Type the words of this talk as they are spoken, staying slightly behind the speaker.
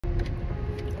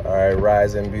All right,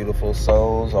 rising beautiful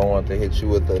souls. I want to hit you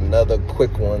with another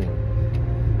quick one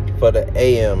for the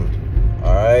AM.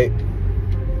 All right.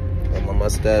 And my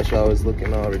mustache always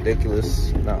looking all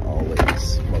ridiculous. Not always.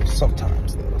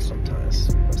 Sometimes though.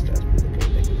 Sometimes mustache be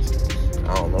looking ridiculous.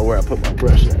 I don't know where I put my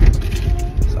brush at,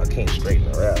 so I can't straighten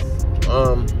her out.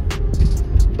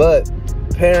 But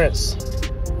parents,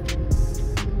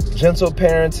 gentle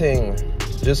parenting.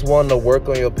 Just wanting to work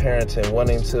on your parenting,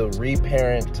 wanting to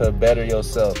reparent to better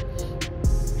yourself.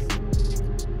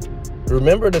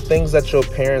 Remember, the things that your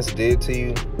parents did to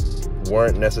you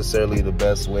weren't necessarily the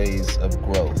best ways of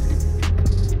growth.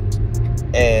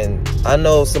 And I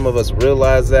know some of us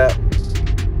realize that,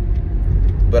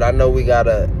 but I know we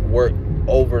gotta work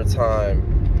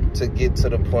overtime to get to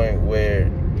the point where,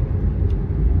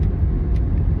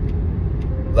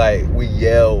 like, we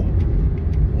yell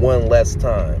one less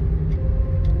time.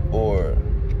 Or,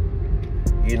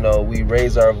 you know, we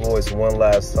raise our voice one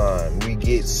last time. We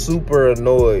get super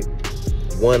annoyed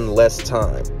one less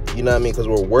time. You know what I mean? Because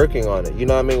we're working on it. You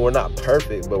know what I mean? We're not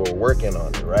perfect, but we're working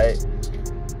on it, right?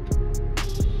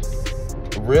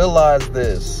 Realize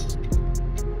this.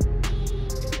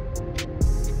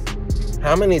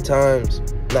 How many times,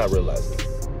 not realize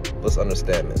this, let's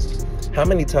understand this. How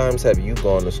many times have you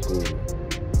gone to school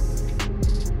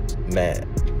mad?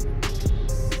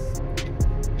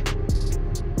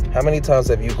 How many times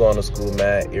have you gone to school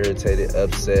mad, irritated,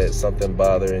 upset, something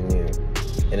bothering you,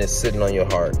 and it's sitting on your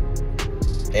heart,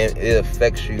 and it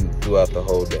affects you throughout the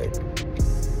whole day?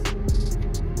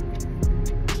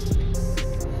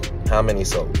 How many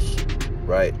souls,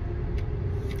 right?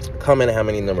 Comment how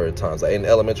many number of times, like in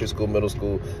elementary school, middle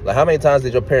school, like how many times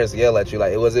did your parents yell at you?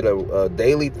 Like, was it a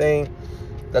daily thing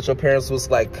that your parents was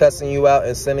like cussing you out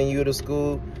and sending you to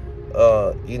school?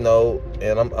 You know,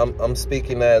 and I'm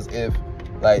speaking as if,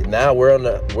 like, now we're in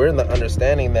the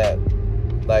understanding that,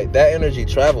 like, that energy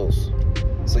travels.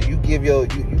 So you give you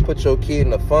put your kid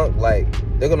in a funk, like,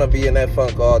 they're gonna be in that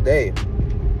funk all day.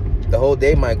 The whole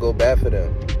day might go bad for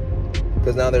them,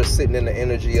 because now they're sitting in the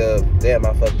energy of, damn,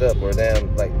 I fucked up, or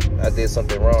damn, like, I did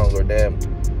something wrong, or damn,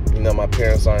 you know, my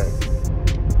parents aren't,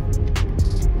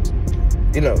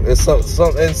 you know, it's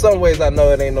in some ways I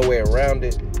know it ain't no way around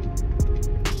it,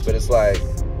 but it's like,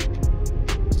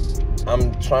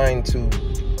 I'm trying to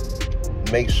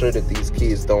make sure that these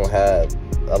kids don't have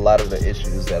a lot of the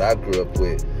issues that I grew up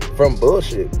with from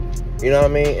bullshit. You know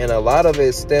what I mean? And a lot of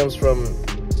it stems from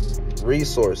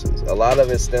resources. A lot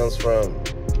of it stems from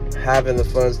having the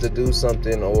funds to do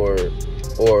something, or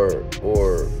that's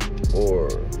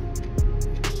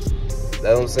what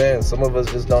I'm saying. Some of us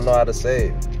just don't know how to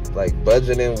save. Like,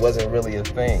 budgeting wasn't really a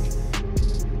thing. You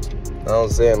know what I'm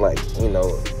saying? Like, you know,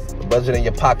 budgeting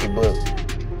your pocketbook,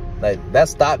 like, that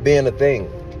stopped being a thing.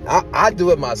 I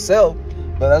do it myself,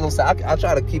 but as I'm saying, I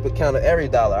try to keep account of every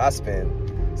dollar I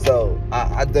spend. So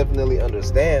I definitely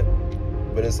understand,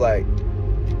 but it's like,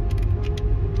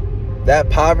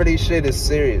 that poverty shit is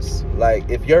serious. Like,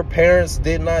 if your parents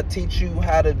did not teach you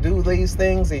how to do these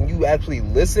things and you actually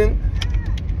listen,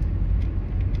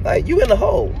 like, you in the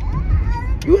hole.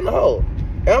 You in the hole.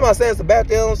 And I'm not saying it's a bad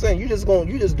thing. I'm saying you just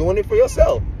doing it for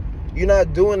yourself. You're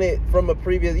not doing it from a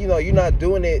previous, you know, you're not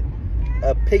doing it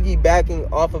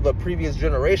piggybacking off of a previous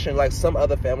generation like some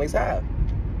other families have.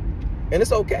 And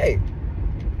it's okay.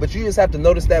 But you just have to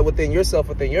notice that within yourself,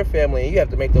 within your family, and you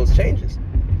have to make those changes.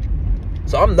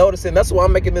 So I'm noticing, that's why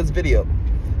I'm making this video.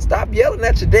 Stop yelling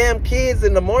at your damn kids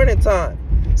in the morning time.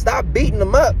 Stop beating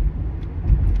them up.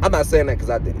 I'm not saying that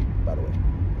because I did it, by the way.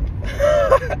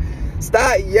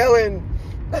 Stop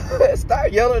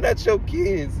yelling at your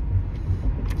kids.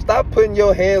 Stop putting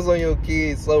your hands on your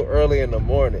kids so early in the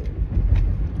morning.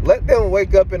 Let them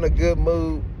wake up in a good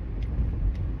mood.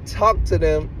 Talk to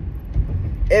them.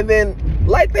 And then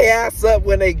light their ass up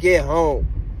when they get home.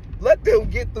 Let them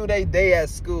get through their day at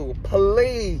school.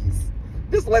 Please.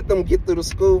 Just let them get through the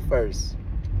school first.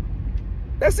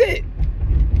 That's it.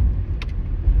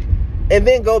 And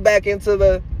then go back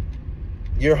into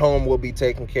your home will be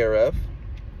taken care of.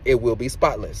 It will be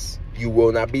spotless. You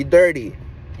will not be dirty.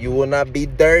 You will not be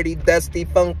dirty, dusty,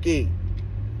 funky.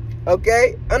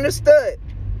 Okay? Understood.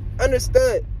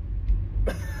 Understood.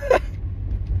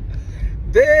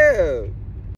 Damn.